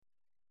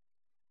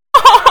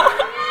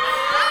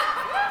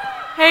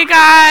Hey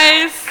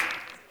guys.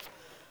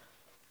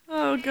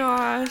 Oh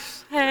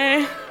gosh.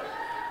 Hey.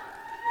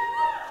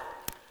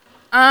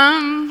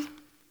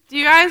 Do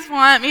you guys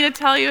want me to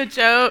tell you a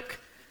joke?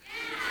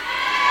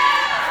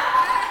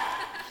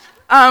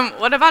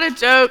 What about a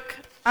joke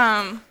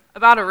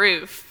about a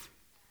roof?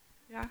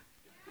 Yeah.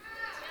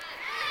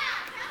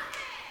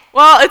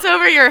 Well, it's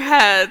over your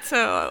head,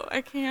 so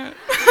I can't.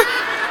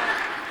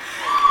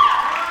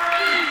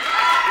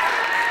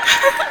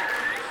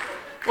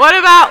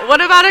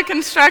 What about a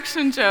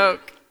construction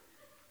joke?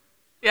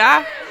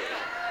 Yeah?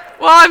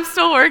 Well, I'm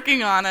still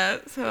working on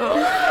it, so.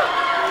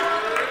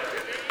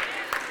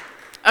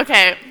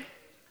 Okay.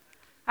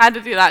 I had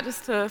to do that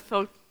just to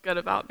feel good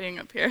about being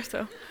up here,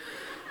 so.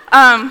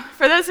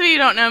 For those of you who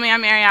don't know me,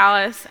 I'm Mary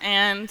Alice,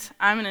 and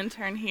I'm an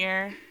intern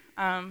here.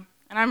 And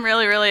I'm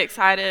really, really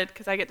excited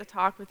because I get to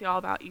talk with you all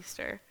about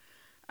Easter.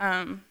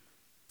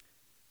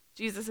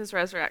 Jesus'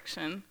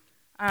 resurrection.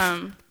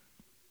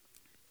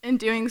 In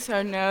doing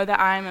so, know that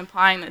I'm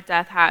implying that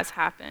death has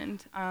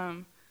happened.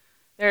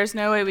 There's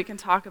no way we can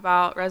talk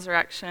about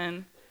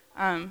resurrection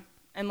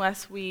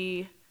unless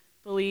we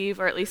believe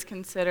or at least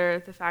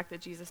consider the fact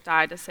that Jesus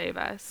died to save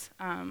us.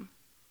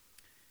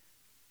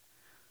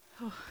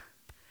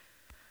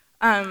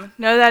 Know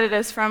that it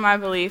is from my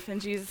belief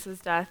in Jesus'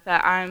 death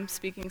that I'm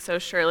speaking so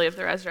surely of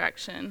the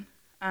resurrection.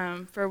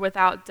 For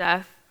without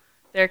death,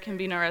 there can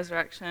be no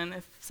resurrection.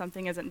 If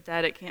something isn't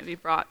dead, it can't be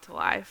brought to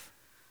life.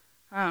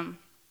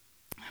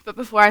 But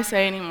before I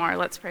say any more,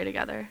 let's pray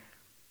together.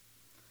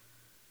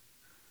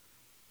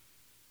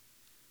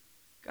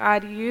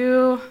 God,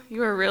 you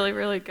are really,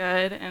 really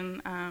good,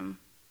 and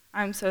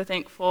I'm so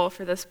thankful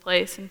for this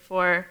place and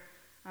for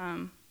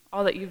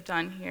all that you've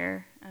done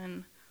here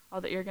and all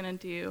that you're going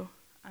to do.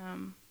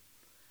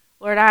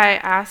 Lord, I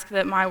ask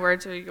that my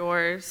words are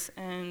yours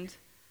and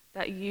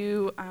that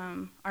you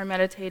are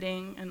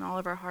meditating in all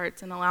of our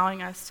hearts and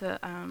allowing us to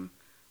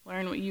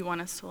learn what you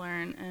want us to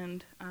learn.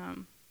 And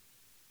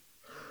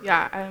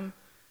I'm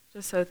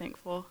just so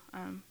thankful.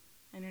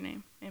 In your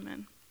name,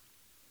 amen.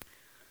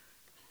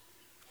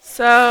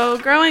 So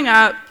growing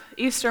up,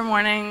 Easter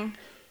morning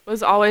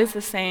was always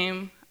the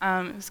same.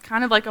 It was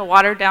kind of like a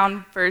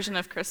watered-down version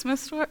of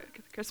Christmas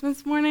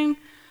morning.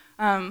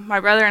 My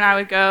brother and I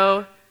would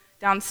go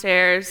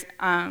downstairs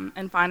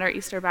and find our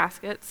Easter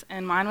baskets,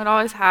 and mine would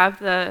always have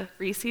the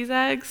Reese's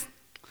eggs,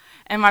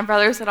 and my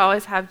brother's would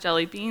always have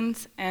jelly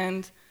beans.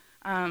 And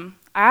I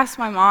asked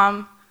my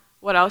mom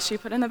what else she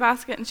put in the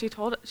basket, and she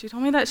told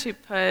me that she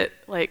put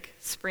like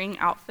spring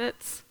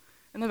outfits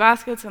in the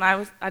baskets, and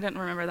I didn't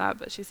remember that,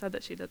 but she said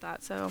that she did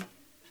that, so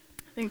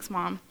thanks,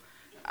 Mom.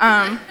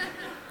 And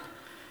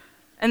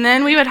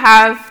then we would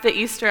have the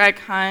Easter egg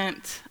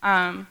hunt,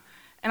 and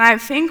I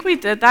think we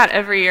did that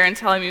every year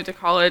until I moved to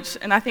college,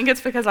 and I think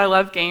it's because I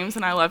love games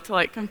and I love to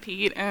like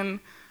compete,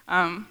 and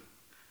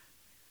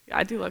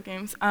I do love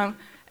games,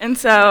 and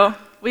so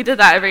we did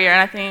that every year,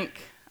 and I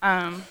think,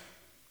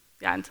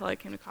 until I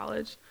came to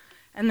college.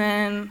 And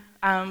then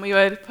we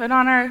would put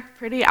on our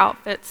pretty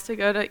outfits to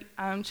go to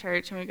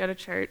church, and we'd go to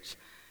church,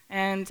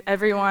 and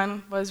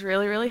everyone was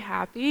really, really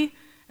happy,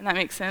 and that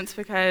makes sense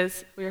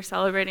because we were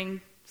celebrating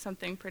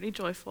something pretty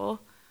joyful.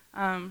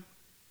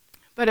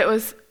 But it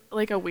was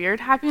like a weird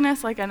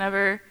happiness, like I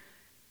never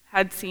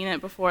had seen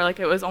it before. Like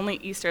it was only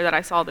Easter that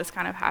I saw this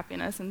kind of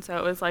happiness, and so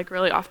it was like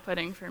really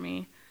off-putting for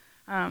me.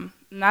 And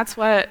that's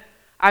what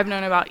I've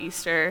known about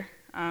Easter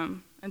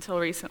until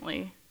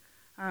recently.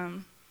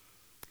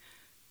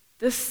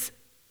 This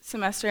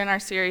semester in our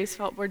series,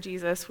 Felt Bored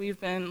Jesus, we've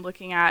been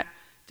looking at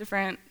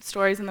different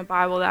stories in the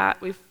Bible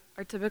that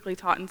are typically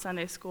taught in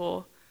Sunday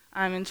school,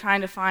 and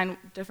trying to find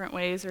different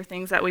ways or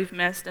things that we've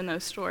missed in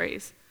those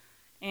stories.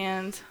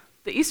 And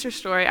the Easter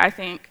story, I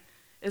think,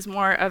 is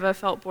more of a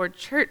Felt Bored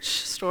church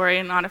story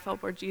and not a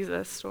Felt Bored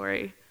Jesus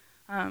story.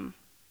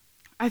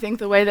 I think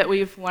the way that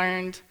we've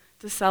learned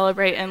to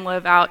celebrate and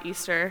live out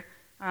Easter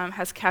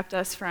has kept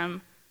us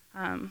from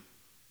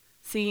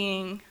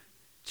seeing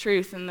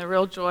truth and the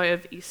real joy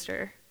of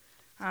Easter.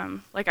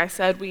 Like I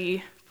said,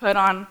 we put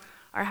on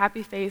our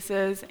happy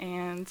faces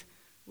and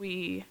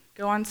we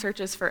go on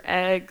searches for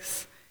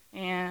eggs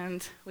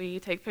and we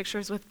take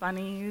pictures with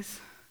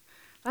bunnies.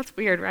 That's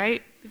weird,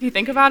 right? If you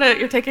think about it,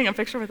 you're taking a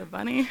picture with a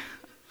bunny.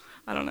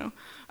 I don't know.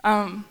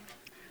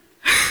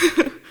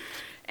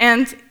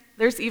 And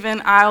there's even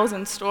aisles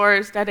in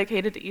stores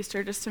dedicated to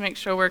Easter just to make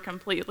sure we're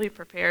completely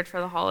prepared for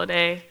the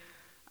holiday.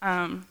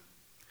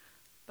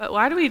 But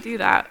why do we do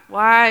that?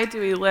 Why do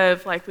we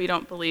live like we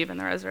don't believe in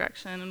the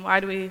resurrection? And why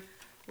do we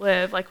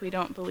live like we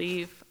don't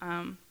believe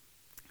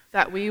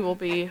that we will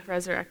be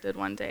resurrected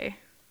one day?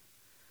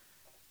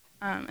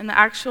 In the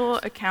actual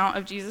account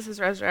of Jesus'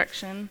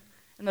 resurrection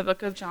in the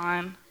book of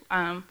John,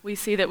 we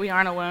see that we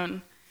aren't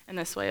alone in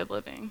this way of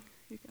living.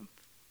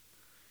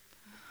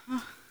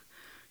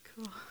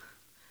 Cool.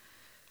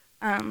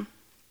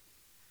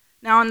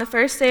 Now on the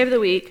first day of the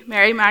week,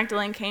 Mary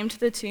Magdalene came to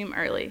the tomb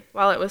early,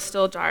 while it was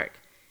still dark,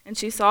 and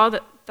she saw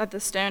that the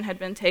stone had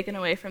been taken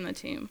away from the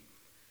tomb.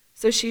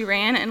 So she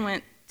ran and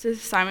went to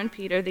Simon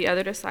Peter, the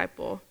other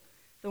disciple.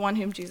 the one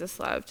whom Jesus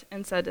loved,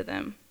 and said to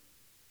them,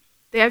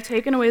 They have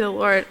taken the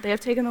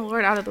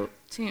Lord out of the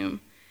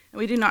tomb, and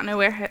we do not know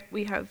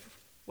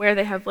where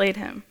they have laid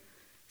him.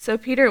 So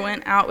Peter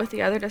went out with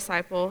the other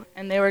disciple,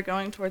 and they were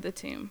going toward the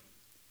tomb.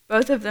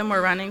 Both of them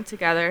were running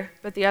together,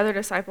 but the other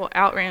disciple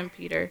outran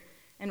Peter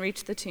and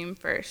reached the tomb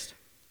first.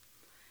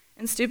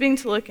 And stooping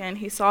to look in,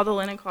 he saw the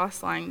linen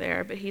cloths lying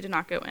there, but he did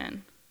not go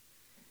in.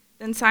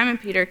 Then Simon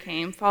Peter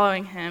came,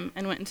 following him,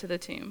 and went into the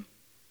tomb.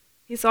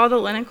 He saw the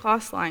linen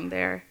cloths lying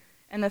there,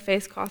 and the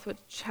face cloth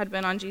which had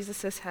been on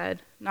Jesus'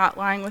 head, not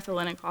lying with the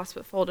linen cloths,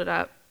 but folded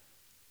up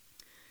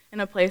in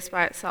a place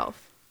by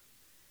itself.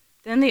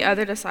 Then the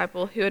other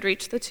disciple, who had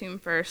reached the tomb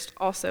first,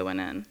 also went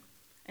in,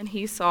 and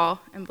he saw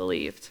and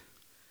believed.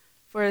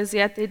 For as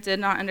yet they did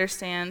not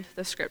understand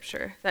the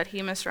scripture, that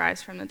he must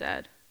rise from the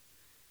dead.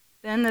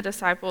 Then the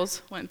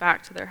disciples went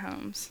back to their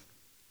homes.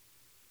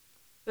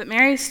 But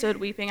Mary stood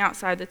weeping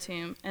outside the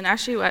tomb, and as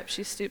she wept,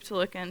 she stooped to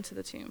look into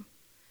the tomb.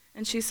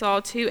 And she saw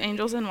 2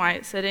 angels in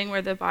white sitting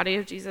where the body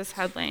of Jesus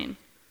had lain,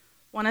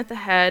 one at the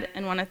head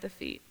and one at the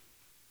feet.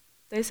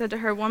 They said to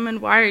her,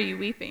 Woman, why are you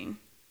weeping?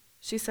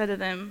 She said to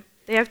them,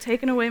 They have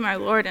taken away my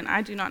Lord, and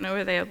I do not know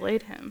where they have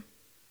laid him.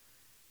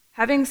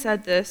 Having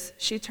said this,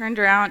 she turned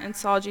around and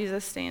saw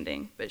Jesus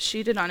standing, but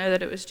she did not know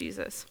that it was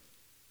Jesus.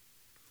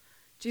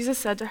 Jesus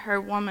said to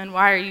her, Woman,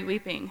 why are you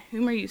weeping?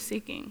 Whom are you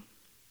seeking?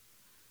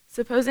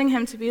 Supposing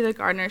him to be the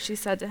gardener, she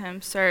said to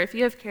him, Sir, if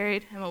you have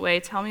carried him away,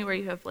 tell me where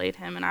you have laid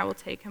him, and I will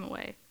take him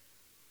away.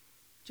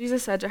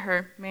 Jesus said to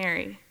her,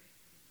 Mary.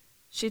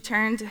 She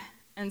turned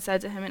and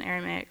said to him in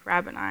Aramaic,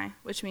 Rabboni,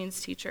 which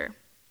means teacher.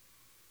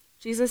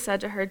 Jesus said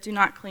to her, Do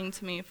not cling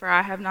to me, for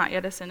I have not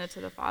yet ascended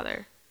to the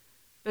Father.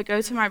 But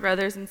go to my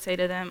brothers and say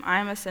to them, I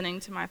am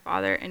ascending to my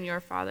Father and your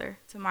Father,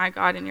 to my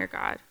God and your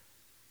God.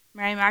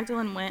 Mary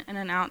Magdalene went and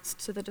announced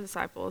to the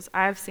disciples,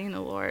 I have seen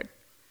the Lord,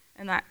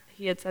 and that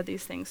he had said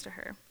these things to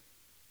her.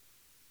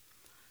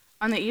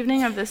 On the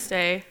evening of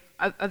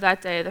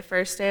that day, the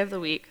first day of the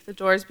week, the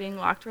doors being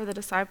locked where the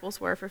disciples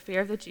were for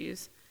fear of the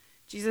Jews,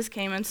 Jesus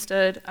came and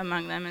stood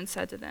among them and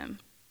said to them,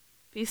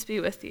 Peace be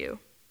with you.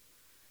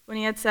 When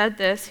he had said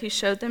this, he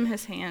showed them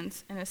his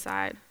hands and his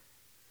side.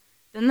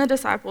 Then the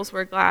disciples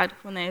were glad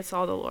when they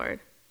saw the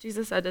Lord.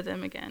 Jesus said to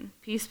them again,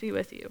 Peace be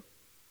with you.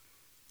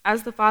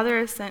 As the Father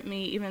has sent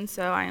me, even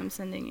so I am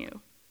sending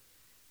you.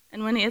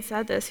 And when he had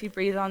said this, he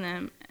breathed on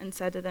them and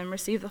said to them,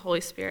 Receive the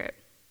Holy Spirit.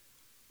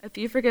 If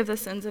you forgive the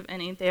sins of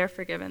any, they are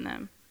forgiven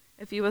them.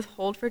 If you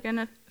withhold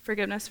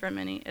forgiveness from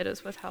any, it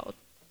is withheld.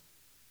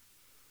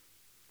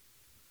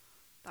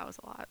 That was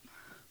a lot.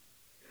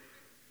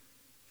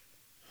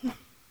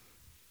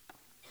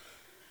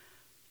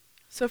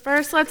 So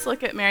first, let's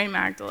look at Mary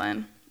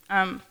Magdalene.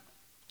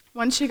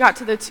 When she got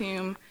to the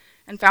tomb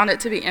and found it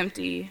to be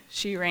empty,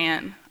 she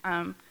ran.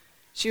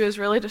 She was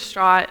really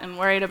distraught and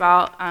worried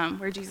about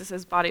where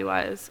Jesus' body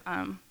was.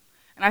 And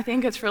I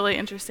think it's really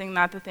interesting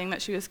that the thing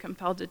that she was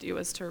compelled to do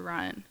was to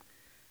run.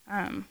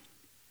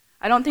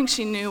 I don't think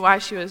she knew why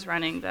she was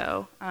running,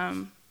 though.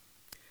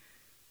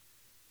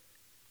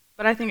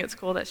 But I think it's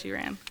cool that she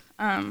ran.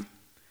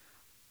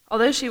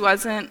 Although she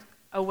wasn't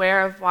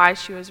aware of why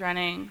she was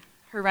running,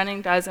 her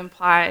running does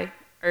imply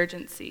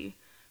urgency.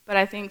 But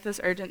I think this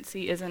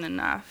urgency isn't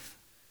enough.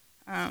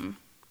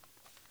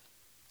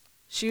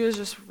 She was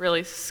just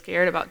really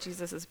scared about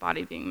Jesus'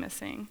 body being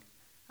missing.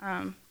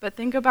 But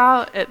think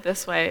about it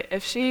this way.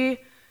 If she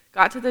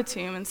got to the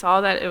tomb and saw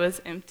that it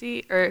was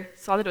empty,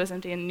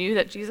 and knew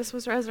that Jesus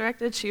was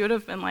resurrected, she would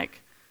have been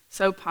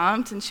so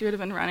pumped, and she would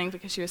have been running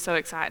because she was so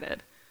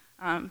excited.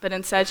 But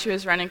instead, she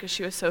was running because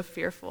she was so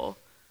fearful.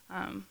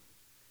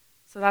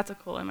 So that's a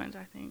cool image,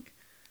 I think.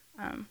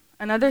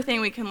 Another thing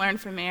we can learn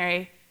from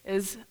Mary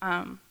is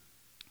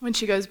when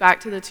she goes back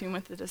to the tomb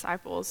with the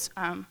disciples,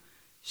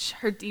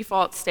 her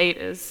default state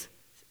is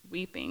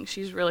weeping.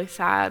 She's really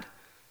sad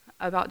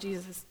about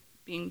Jesus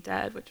being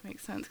dead, which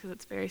makes sense because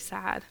it's very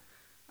sad.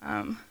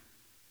 But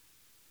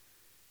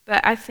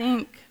I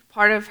think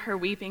part of her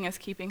weeping is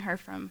keeping her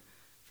from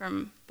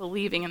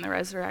believing in the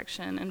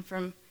resurrection and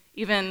from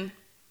even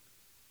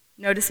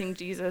noticing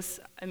Jesus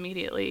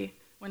immediately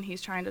when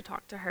he's trying to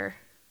talk to her.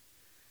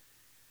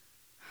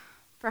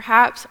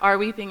 Perhaps our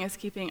weeping is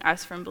keeping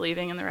us from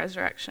believing in the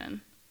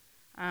resurrection.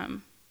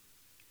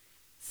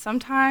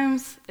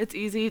 Sometimes it's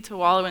easy to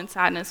wallow in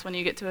sadness when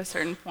you get to a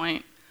certain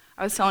point.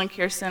 I was telling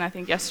Kirsten, I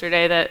think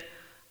yesterday, that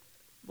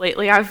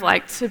lately I've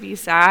liked to be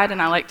sad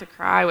and I like to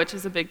cry, which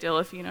is a big deal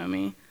if you know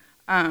me.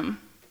 And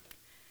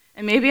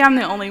maybe I'm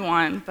the only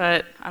one,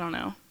 but I don't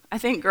know. I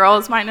think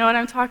girls might know what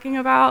I'm talking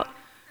about.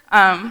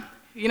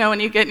 When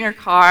you get in your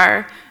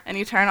car and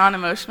you turn on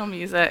emotional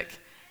music.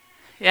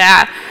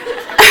 Yeah.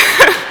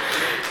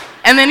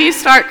 And then you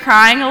start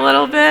crying a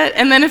little bit,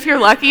 and then if you're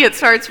lucky, it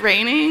starts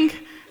raining.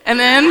 And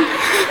then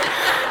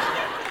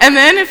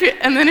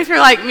if you're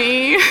like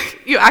me,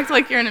 you act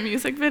like you're in a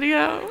music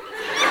video.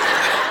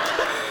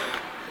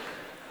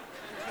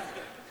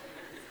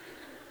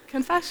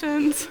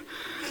 Confessions.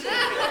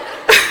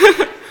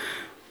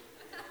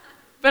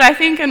 But I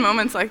think in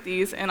moments like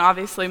these, and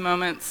obviously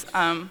moments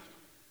of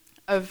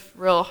of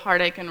real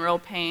heartache and real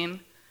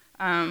pain.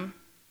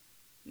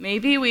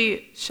 Maybe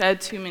we shed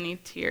too many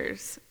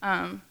tears.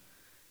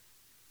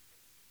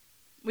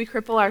 We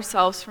cripple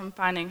ourselves from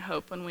finding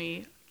hope when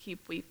we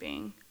keep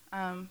weeping.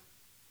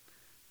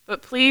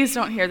 But please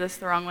don't hear this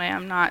the wrong way.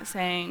 I'm not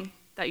saying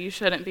that you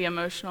shouldn't be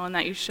emotional and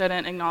that you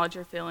shouldn't acknowledge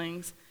your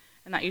feelings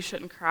and that you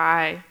shouldn't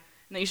cry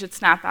and that you should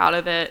snap out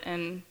of it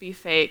and be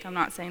fake. I'm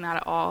not saying that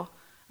at all.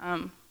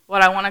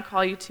 What I want to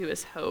call you to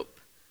is hope.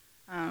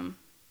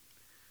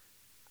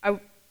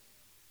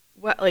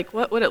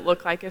 What would it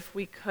look like if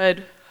we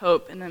could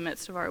hope in the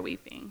midst of our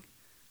weeping?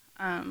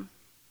 My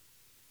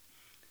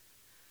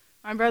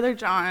brother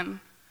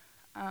John,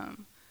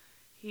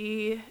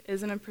 he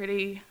is in a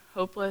pretty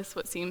hopeless,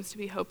 what seems to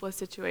be hopeless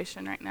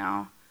situation right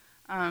now.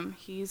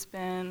 He's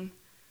been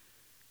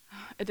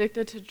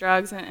addicted to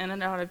drugs and in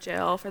and out of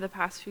jail for the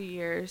past few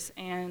years,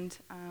 and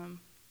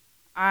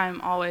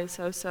I'm always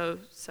so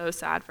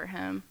sad for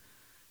him,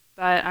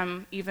 but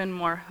I'm even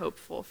more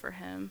hopeful for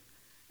him.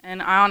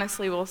 And I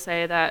honestly will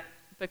say that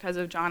because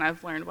of John,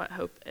 I've learned what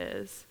hope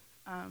is.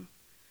 And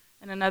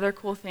another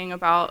cool thing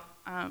about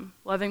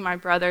loving my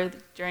brother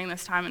during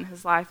this time in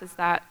his life is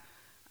that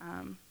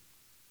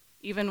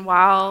even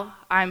while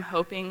I'm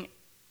hoping,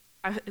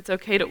 it's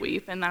okay to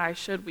weep and that I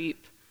should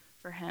weep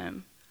for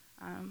him.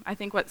 I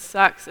think what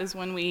sucks is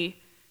when we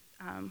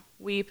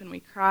weep and we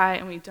cry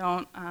and we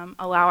don't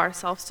allow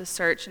ourselves to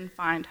search and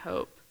find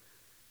hope.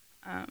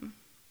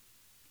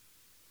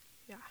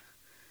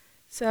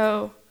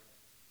 So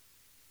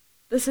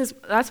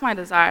that's my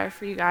desire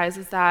for you guys,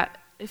 is that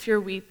if you're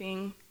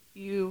weeping,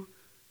 you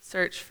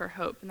search for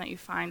hope and that you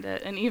find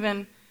it. And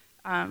even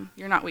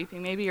you're not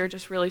weeping, maybe you're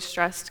just really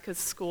stressed because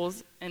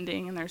school's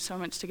ending and there's so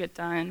much to get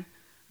done.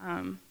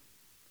 I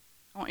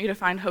want you to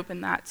find hope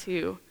in that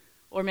too.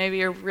 Or maybe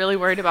you're really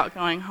worried about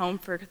going home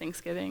for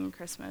Thanksgiving and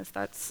Christmas.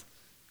 That's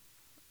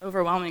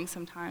overwhelming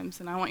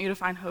sometimes, and I want you to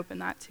find hope in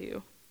that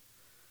too.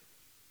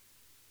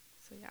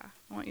 So yeah,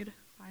 I want you to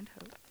find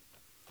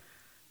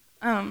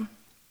hope.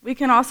 We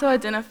can also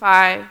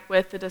identify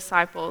with the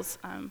disciples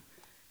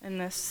in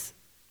this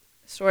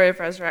story of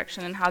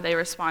resurrection and how they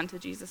respond to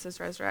Jesus'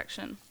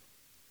 resurrection.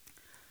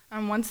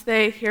 Once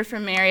they hear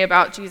from Mary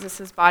about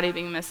Jesus' body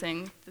being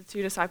missing, the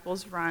two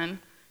disciples run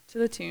to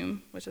the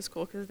tomb, which is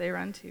cool because they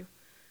run too.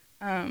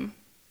 And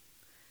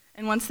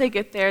once they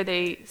get there,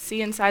 they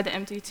see inside the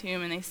empty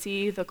tomb and they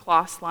see the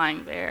cloths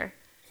lying there.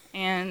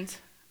 And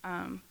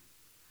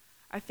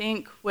I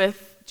think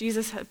with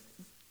Jesus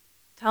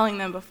telling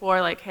them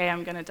before, like, hey,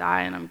 I'm going to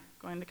die and I'm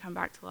going to come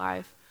back to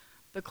life,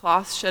 the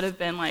cloths should have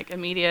been like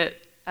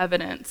immediate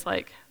evidence,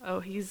 like, oh,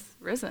 he's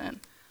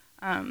risen.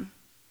 And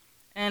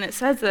it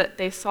says that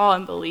they saw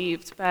and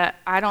believed, but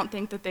I don't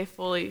think that they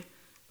fully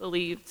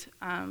believed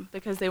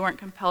because they weren't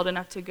compelled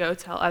enough to go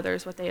tell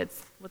others what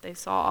they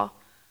saw.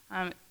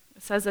 It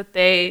says that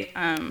they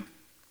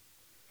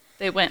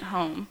went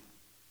home.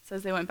 It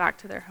says they went back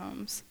to their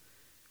homes.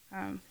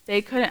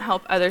 They couldn't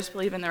help others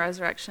believe in the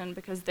resurrection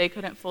because they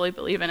couldn't fully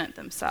believe in it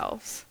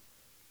themselves.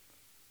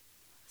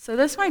 So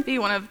this might be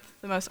one of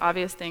the most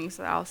obvious things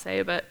that I'll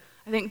say, but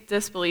I think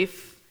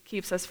disbelief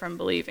keeps us from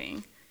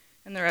believing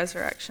in the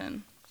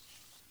resurrection.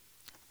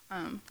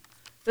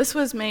 This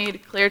was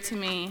made clear to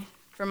me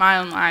for my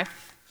own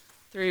life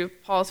through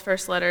Paul's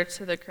first letter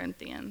to the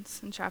Corinthians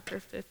in chapter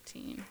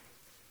 15.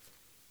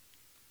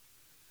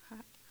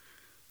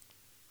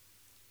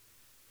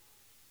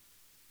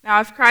 Now,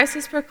 if Christ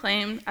is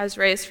proclaimed as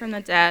raised from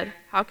the dead,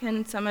 how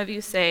can some of you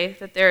say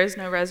that there is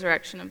no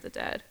resurrection of the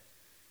dead?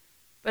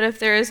 But if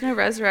there is no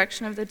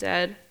resurrection of the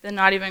dead, then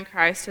not even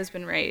Christ has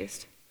been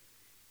raised.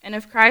 And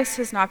if Christ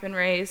has not been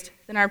raised,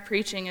 then our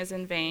preaching is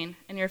in vain,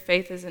 and your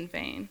faith is in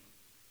vain.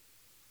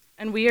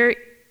 And we are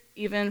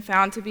even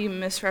found to be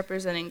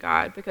misrepresenting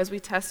God, because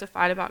we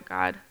testified about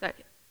God that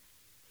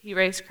he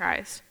raised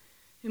Christ,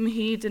 whom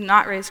he did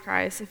not raise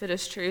Christ, if it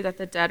is true that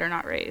the dead are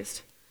not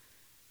raised.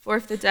 For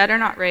if the dead are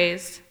not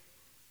raised,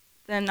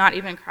 then not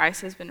even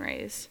Christ has been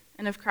raised.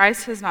 And if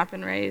Christ has not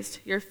been raised,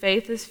 your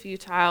faith is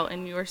futile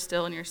and you are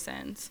still in your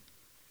sins.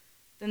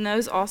 Then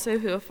those also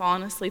who have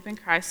fallen asleep in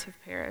Christ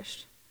have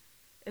perished.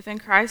 If in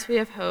Christ we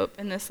have hope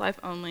in this life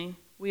only,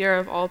 we are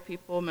of all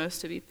people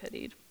most to be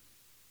pitied.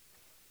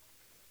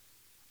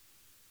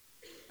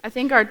 I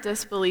think our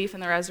disbelief in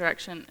the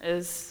resurrection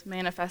is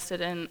manifested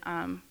in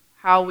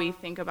how we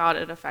think about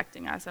it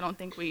affecting us. I don't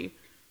think we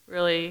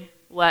really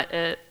let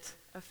it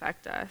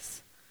affect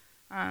us.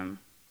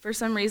 For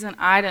some reason,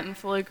 I didn't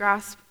fully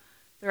grasp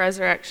the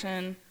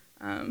resurrection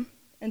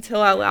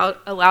until I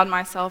allowed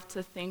myself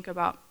to think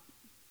about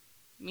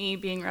me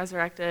being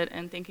resurrected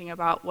and thinking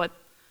about what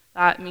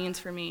that means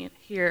for me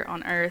here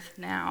on earth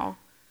now.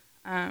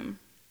 And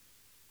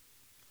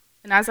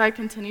as I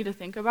continued to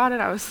think about it,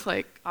 I was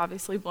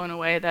obviously blown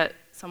away that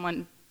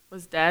someone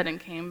was dead and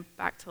came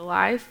back to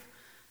life.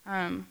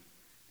 And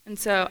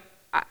so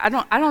I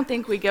don't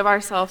think we give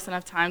ourselves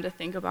enough time to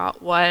think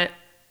about what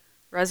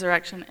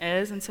resurrection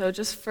is. And so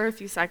just for a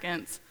few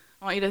seconds,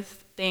 I want you to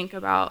think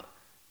about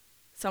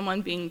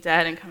someone being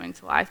dead and coming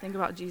to life. Think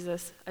about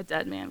Jesus, a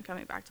dead man,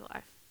 coming back to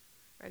life.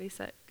 Ready,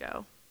 set,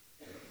 go.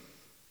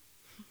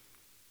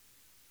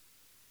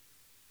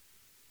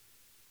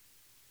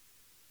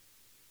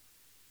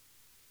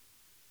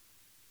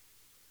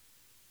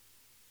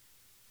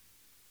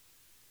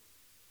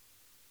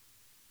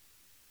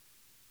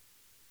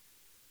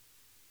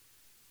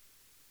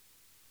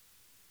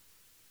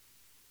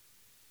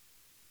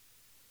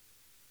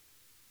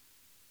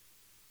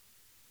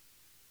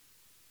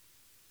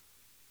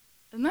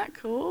 Isn't that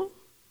cool?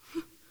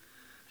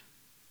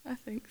 I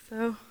think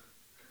so.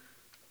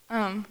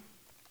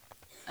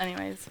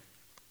 Anyways,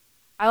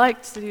 I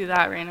like to do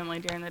that randomly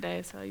during the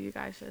day, so you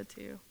guys should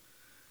too.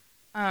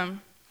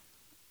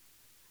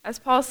 As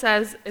Paul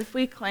says, if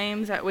we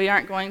claim that we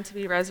aren't going to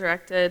be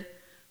resurrected,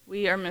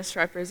 we are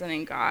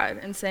misrepresenting God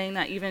and saying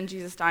that even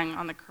Jesus dying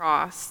on the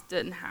cross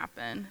didn't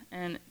happen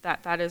and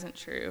that isn't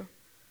true.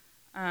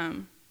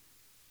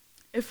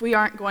 If we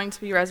aren't going to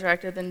be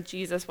resurrected, then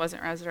Jesus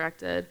wasn't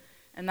resurrected,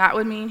 and that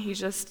would mean he's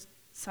just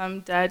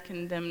some dead,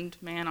 condemned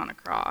man on a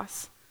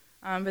cross.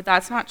 But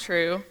that's not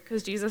true,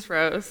 because Jesus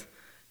rose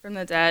from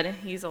the dead, and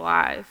he's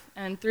alive.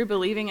 And through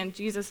believing in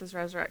Jesus'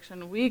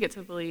 resurrection, we get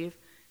to believe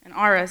in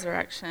our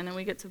resurrection, and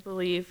we get to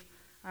believe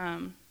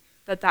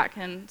that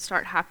can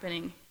start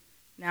happening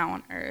now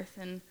on earth.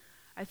 And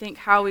I think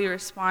how we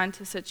respond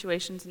to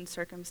situations and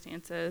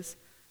circumstances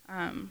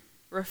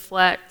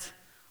reflect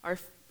our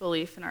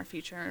belief in our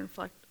future and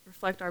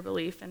reflect our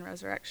belief in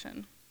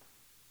resurrection.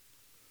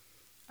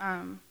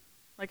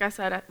 Like I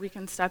said, we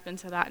can step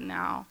into that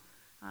now.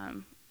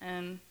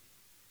 And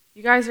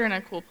you guys are in a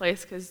cool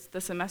place because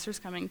the semester's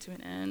coming to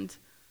an end.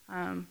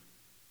 I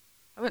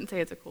wouldn't say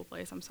it's a cool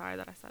place. I'm sorry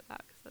that I said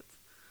that because that's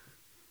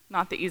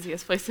not the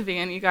easiest place to be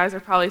in. You guys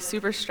are probably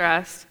super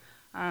stressed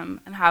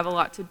and have a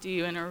lot to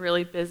do and are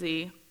really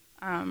busy.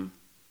 You're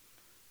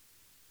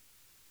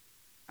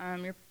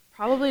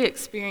probably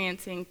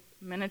experiencing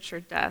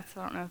miniature deaths.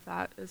 I don't know if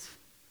that is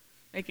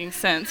making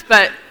sense,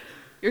 but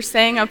you're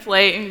staying up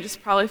late and you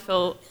just probably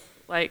feel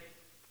like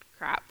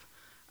crap.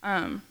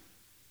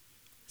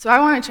 So I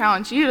want to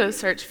challenge you to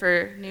search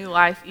for new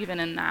life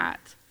even in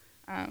that.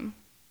 And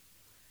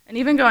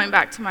even going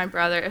back to my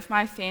brother, if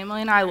my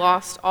family and I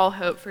lost all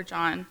hope for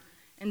John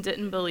and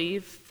didn't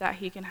believe that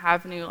he can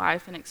have new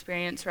life and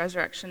experience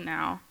resurrection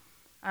now,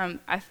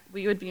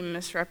 we would be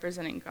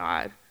misrepresenting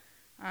God.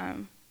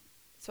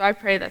 So I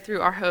pray that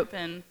through our hope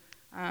in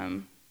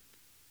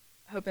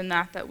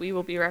that we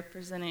will be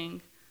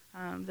representing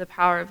the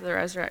power of the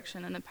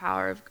resurrection and the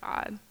power of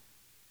God.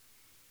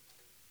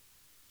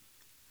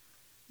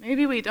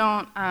 Maybe we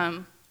don't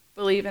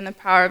believe in the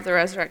power of the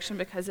resurrection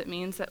because it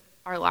means that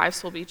our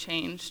lives will be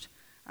changed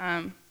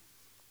and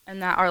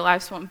that our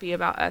lives won't be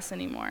about us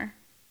anymore.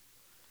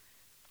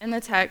 In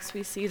the text,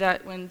 we see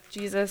that when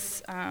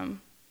Jesus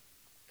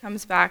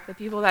comes back, the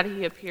people that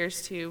he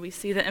appears to, we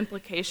see the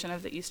implication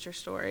of the Easter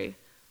story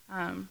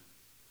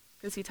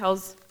because he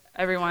tells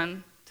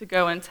everyone to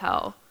go and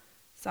tell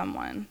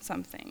someone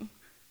something.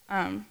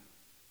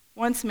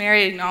 Once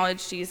Mary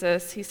acknowledged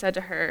Jesus, he said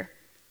to her,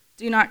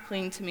 "Do not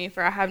cling to me,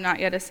 for I have not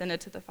yet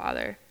ascended to the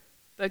Father,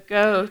 but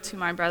go to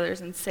my brothers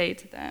and say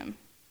to them,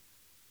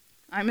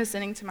 I'm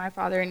ascending to my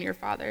Father and your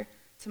Father,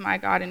 to my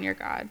God and your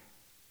God."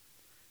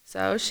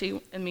 So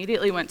she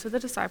immediately went to the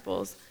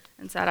disciples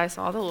and said, "I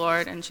saw the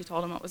Lord," and she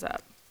told them what was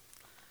up.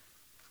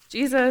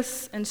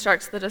 Jesus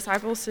instructs the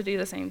disciples to do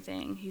the same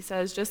thing. He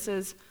says, "Just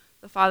as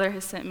the Father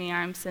has sent me,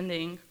 I am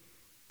sending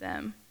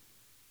them."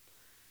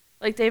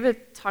 Like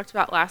David talked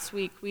about last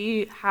week,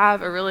 we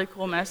have a really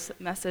cool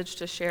message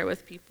to share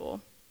with people.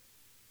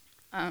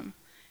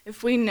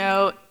 If we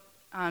know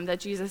that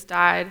Jesus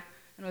died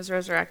and was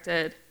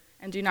resurrected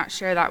and do not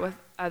share that with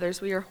others,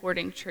 we are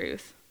hoarding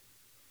truth.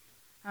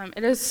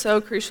 It is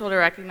so crucial to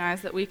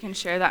recognize that we can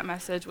share that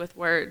message with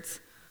words,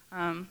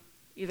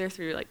 either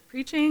through like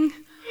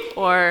preaching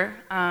or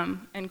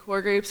in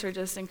core groups or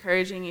just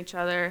encouraging each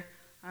other,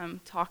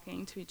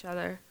 talking to each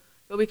other.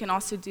 But we can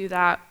also do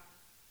that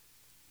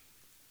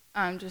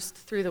just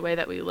through the way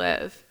that we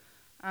live,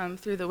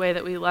 through the way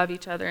that we love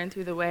each other, and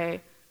through the way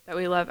that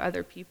we love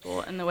other people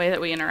and the way that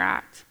we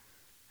interact.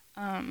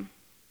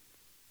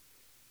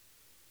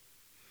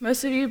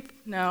 Most of you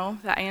know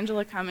that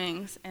Angela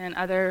Cummings and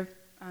other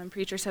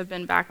preachers have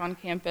been back on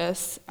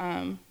campus.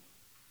 And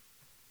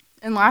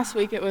last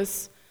week it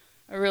was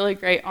a really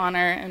great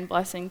honor and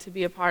blessing to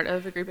be a part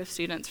of a group of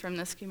students from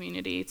this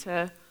community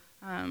to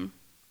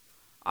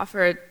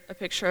offer a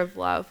picture of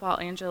love while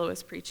Angela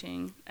was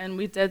preaching. And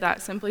we did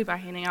that simply by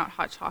handing out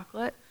hot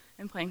chocolate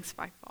and playing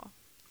spike ball.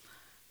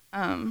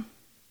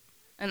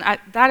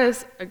 That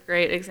is a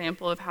great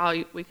example of how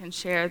we can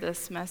share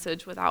this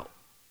message without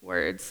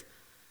words.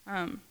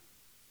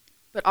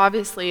 But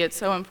obviously it's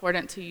so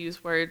important to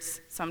use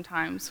words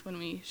sometimes when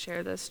we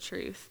share this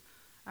truth.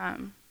 I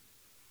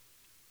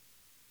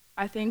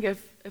think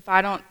if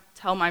I don't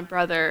tell my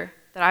brother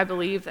that I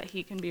believe that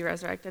he can be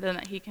resurrected and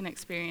that he can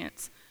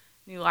experience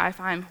new life,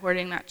 I'm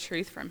hoarding that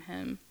truth from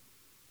him.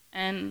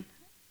 And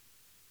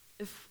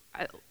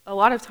a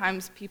lot of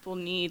times people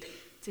need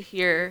to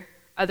hear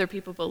other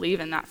people believe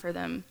in that for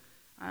them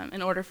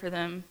in order for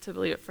them to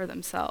believe it for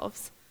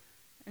themselves.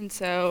 And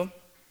so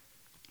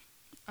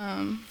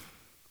I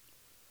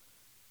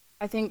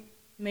think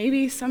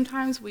maybe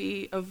sometimes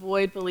we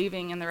avoid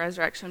believing in the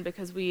resurrection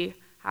because we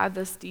have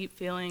this deep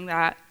feeling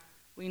that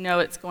we know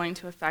it's going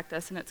to affect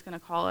us and it's going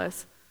to call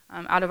us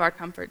out of our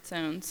comfort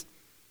zones.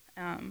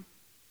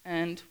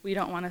 And we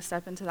don't want to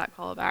step into that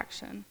call of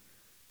action.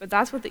 But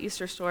that's what the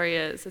Easter story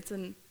is.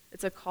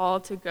 It's a call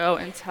to go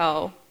and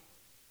tell.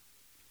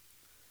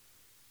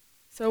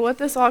 So what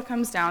this all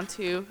comes down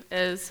to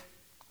is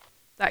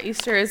that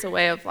Easter is a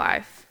way of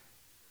life.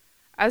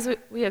 As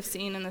we have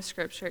seen in the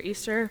scripture,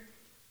 Easter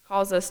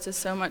calls us to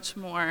so much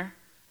more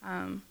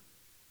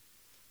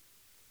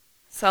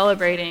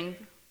celebrating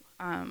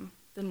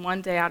than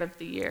one day out of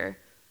the year.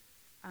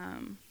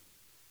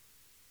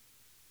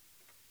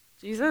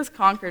 Jesus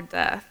conquered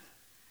death,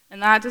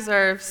 and that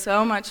deserves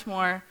so much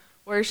more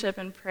worship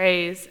and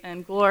praise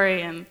and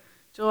glory and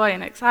joy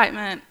and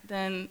excitement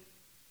than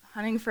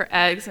hunting for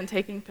eggs and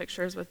taking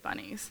pictures with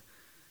bunnies.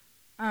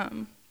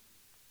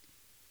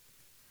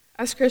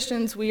 As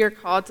Christians, we are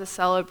called to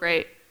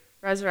celebrate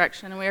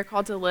resurrection, and we are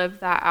called to live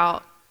that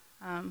out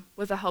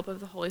with the help of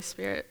the Holy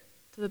Spirit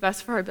to the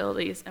best of our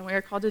abilities, and we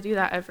are called to do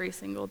that every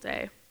single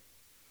day.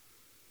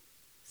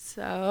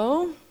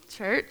 So,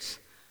 church,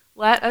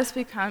 let us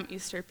become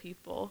Easter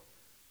people.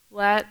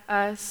 Let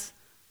us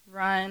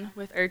run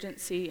with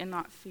urgency and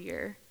not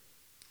fear.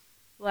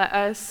 Let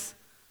us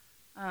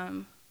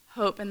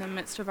hope in the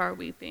midst of our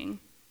weeping.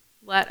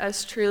 Let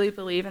us truly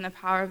believe in the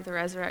power of the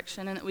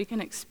resurrection and that we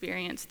can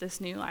experience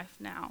this new life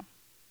now.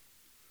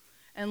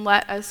 And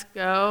let us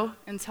go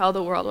and tell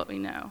the world what we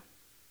know.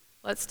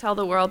 Let's tell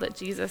the world that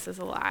Jesus is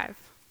alive.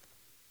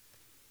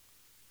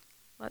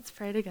 Let's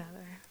pray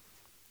together.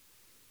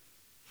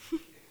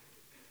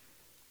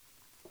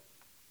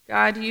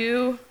 God,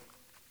 you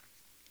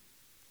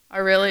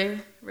are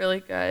really, really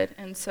good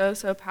and so,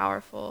 so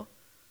powerful.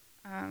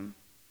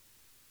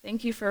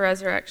 Thank you for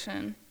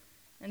resurrection,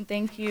 and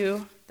thank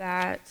you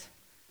that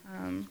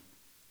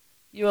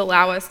you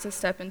allow us to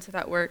step into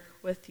that work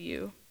with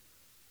you.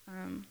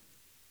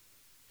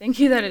 Thank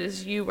you that it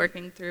is you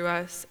working through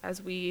us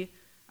as we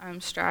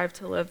strive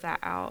to live that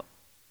out.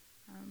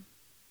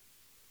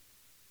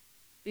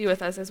 Be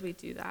with us as we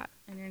do that.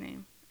 In your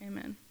name,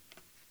 amen.